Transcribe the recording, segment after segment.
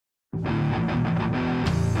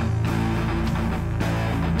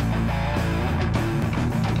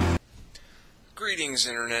Greetings,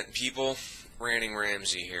 Internet people.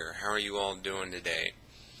 RantingRamsay here. How are you all doing today?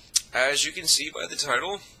 As you can see by the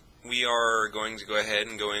title, we are going to go ahead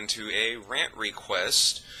and go into a rant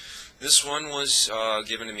request. This one was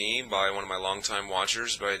given to me by one of my longtime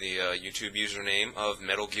watchers by the YouTube username of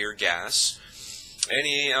Metal Gear Gas. And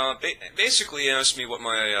he basically asked me what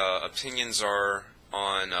my opinions are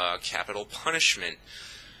on capital punishment.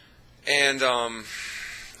 And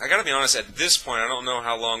I gotta be honest, at this point, I don't know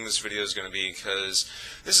how long this video is going to be, because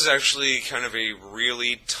this is actually kind of a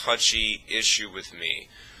really touchy issue with me.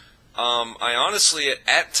 I honestly,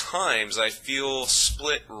 at times, I feel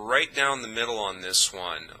split right down the middle on this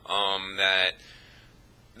one.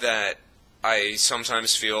 That I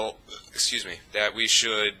sometimes feel, that we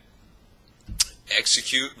should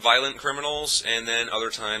execute violent criminals, and then other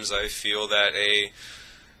times I feel that a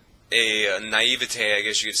naivete, I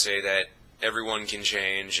guess you could say, that everyone can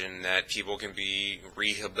change and that people can be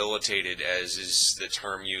rehabilitated, as is the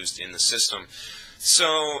term used in the system.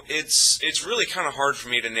 So it's really kind of hard for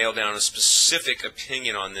me to nail down a specific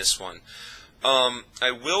opinion on this one.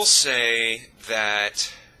 I will say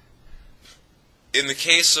that in the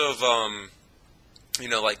case of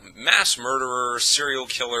like mass murderers, serial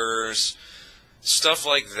killers, stuff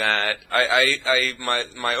like that,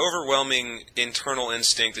 my overwhelming internal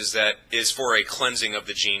instinct is for a cleansing of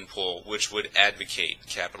the gene pool, which would advocate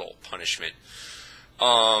capital punishment.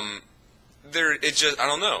 I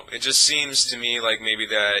don't know. It just seems to me like maybe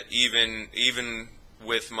that even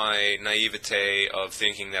with my naivete of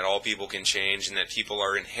thinking that all people can change and that people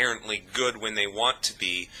are inherently good when they want to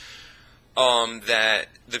be, that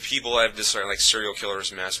the people I've decided, like serial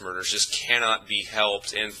killers, mass murderers, just cannot be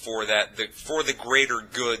helped, and for the greater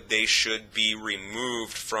good, they should be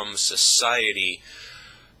removed from society,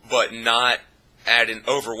 but not at an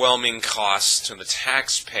overwhelming cost to the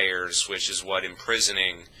taxpayers, which is what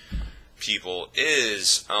imprisoning people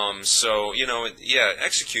is. So, yeah,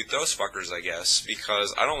 execute those fuckers, I guess,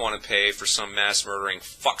 because I don't want to pay for some mass murdering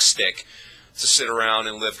fuckstick to sit around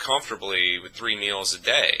and live comfortably with 3 meals a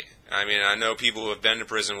day. I mean, I know people who have been to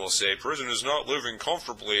prison will say prison is not living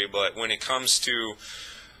comfortably, but when it comes to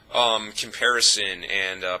comparison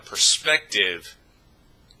and perspective,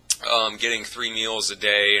 getting 3 meals a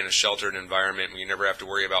day in a sheltered environment where you never have to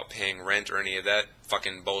worry about paying rent or any of that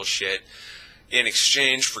fucking bullshit in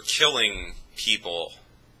exchange for killing people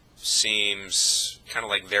seems kind of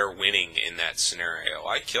like they're winning in that scenario.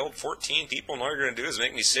 I killed 14 people, and all you're going to do is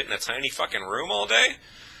make me sit in a tiny fucking room all day?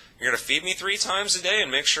 You're going to feed me 3 times a day and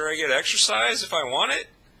make sure I get exercise if I want it?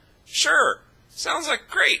 Sure. Sounds like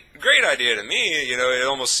a great idea to me. It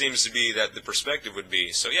almost seems to be that the perspective would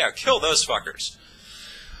be. So yeah, kill those fuckers.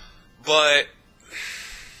 But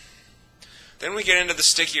then we get into the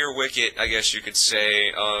stickier wicket, I guess you could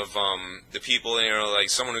say, of the people,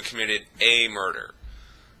 like someone who committed a murder.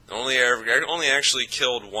 Only actually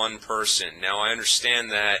killed 1 person. Now, I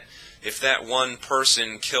understand that if that 1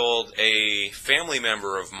 person killed a family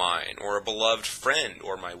member of mine, or a beloved friend,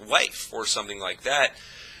 or my wife, or something like that,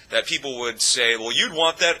 that people would say, well, you'd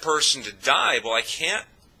want that person to die. Well, I can't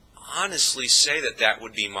honestly say that that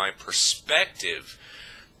would be my perspective,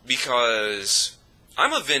 because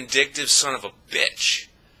I'm a vindictive son of a bitch,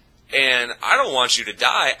 and I don't want you to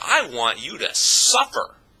die. I want you to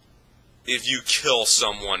suffer if you kill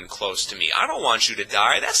someone close to me. I don't want you to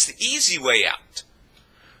die. That's the easy way out.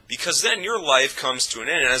 Because then your life comes to an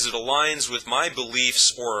end, and as it aligns with my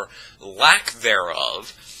beliefs or lack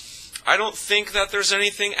thereof, I don't think that there's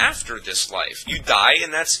anything after this life. You die,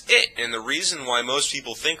 and that's it. And the reason why most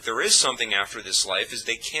people think there is something after this life is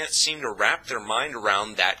they can't seem to wrap their mind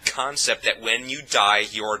around that concept that when you die,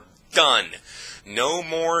 you're done. No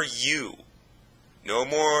more you. No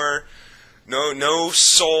more... No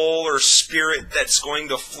soul or spirit that's going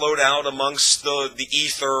to float out amongst the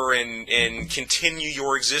ether and continue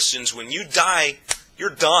your existence. When you die, you're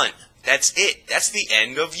done. That's it. That's the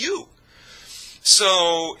end of you.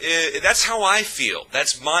 So that's how I feel.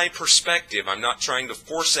 That's my perspective. I'm not trying to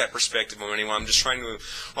force that perspective on anyone. I'm just trying to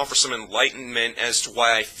offer some enlightenment as to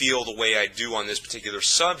why I feel the way I do on this particular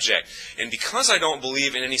subject. And because I don't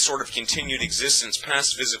believe in any sort of continued existence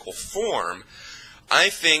past physical form, I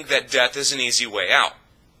think that death is an easy way out.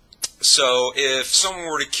 So if someone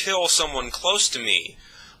were to kill someone close to me,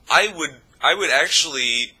 I would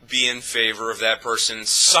actually be in favor of that person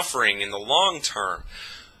suffering in the long term.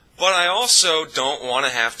 But I also don't want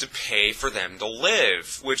to have to pay for them to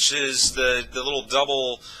live, which is the little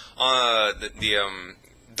double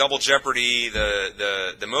double jeopardy,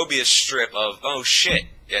 the Mobius strip of, oh shit,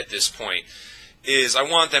 at this point. is I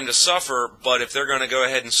want them to suffer, but if they're going to go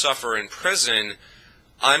ahead and suffer in prison,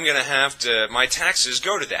 I'm going to have to, my taxes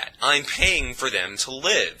go to that. I'm paying for them to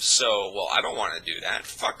live. So, well, I don't want to do that.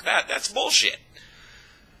 Fuck that. That's bullshit.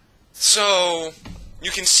 So,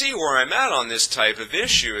 you can see where I'm at on this type of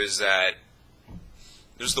issue is that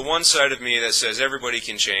there's the one side of me that says everybody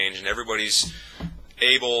can change and everybody's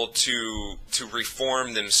able to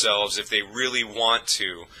reform themselves if they really want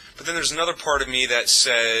to. But then there's another part of me that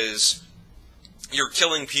says you're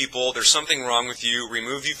killing people, there's something wrong with you,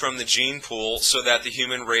 remove you from the gene pool so that the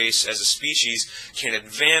human race as a species can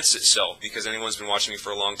advance itself. Because anyone who's been watching me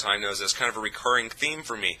for a long time knows that's kind of a recurring theme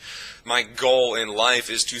for me. My goal in life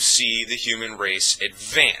is to see the human race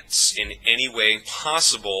advance in any way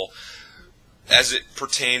possible as it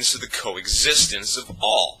pertains to the coexistence of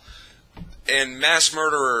all. And mass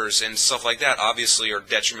murderers and stuff like that obviously are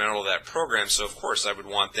detrimental to that program, so of course I would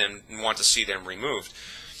want to see them removed.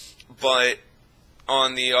 But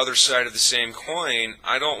on the other side of the same coin,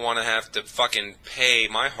 I don't want to have to fucking pay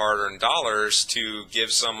my hard-earned dollars to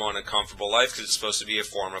give someone a comfortable life because it's supposed to be a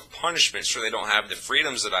form of punishment. Sure, they don't have the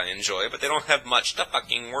freedoms that I enjoy, but they don't have much to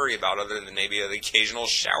fucking worry about other than maybe the occasional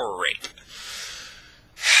shower rape.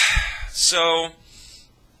 So,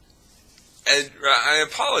 I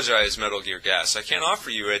apologize, Metal Gear Gas. I can't offer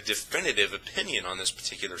you a definitive opinion on this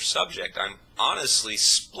particular subject. I'm honestly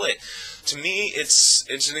split. To me, it's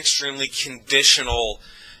an extremely conditional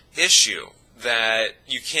issue that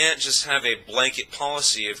you can't just have a blanket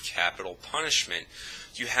policy of capital punishment.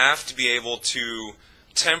 You have to be able to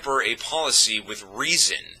temper a policy with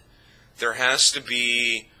reason. There has to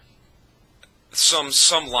be some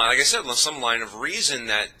line, like I said, some line of reason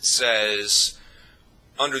that says,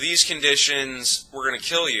 under these conditions, we're going to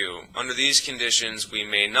kill you. Under these conditions, we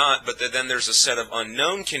may not. But then there's a set of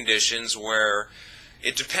unknown conditions where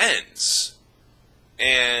it depends.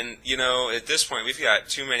 And, you know, at this point, we've got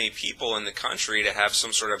too many people in the country to have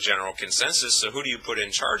some sort of general consensus. So who do you put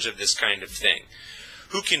in charge of this kind of thing?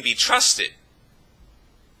 Who can be trusted?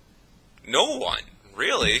 No one,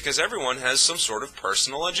 really, because everyone has some sort of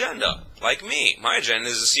personal agenda. Like me. My agenda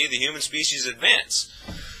is to see the human species advance.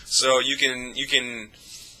 So you can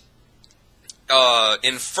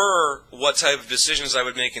infer what type of decisions I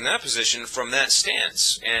would make in that position from that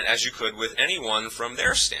stance, and as you could with anyone from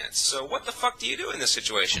their stance. So what the fuck do you do in this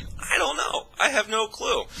situation? I don't know. I have no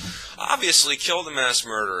clue. Obviously, kill the mass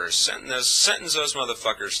murderers. Sentence those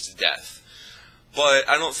motherfuckers to death. But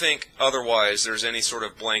I don't think otherwise there's any sort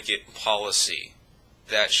of blanket policy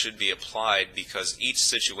that should be applied because each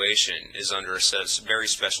situation is under a very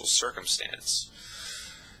special circumstance.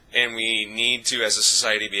 And we need to, as a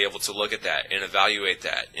society, be able to look at that and evaluate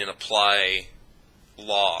that and apply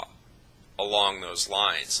law along those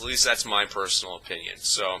lines. At least that's my personal opinion.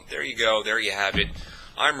 So there you go. There you have it.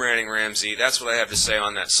 I'm RantingRamsay. That's what I have to say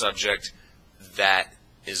on that subject. That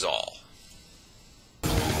is all.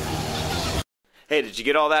 Hey, did you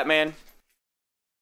get all that, man?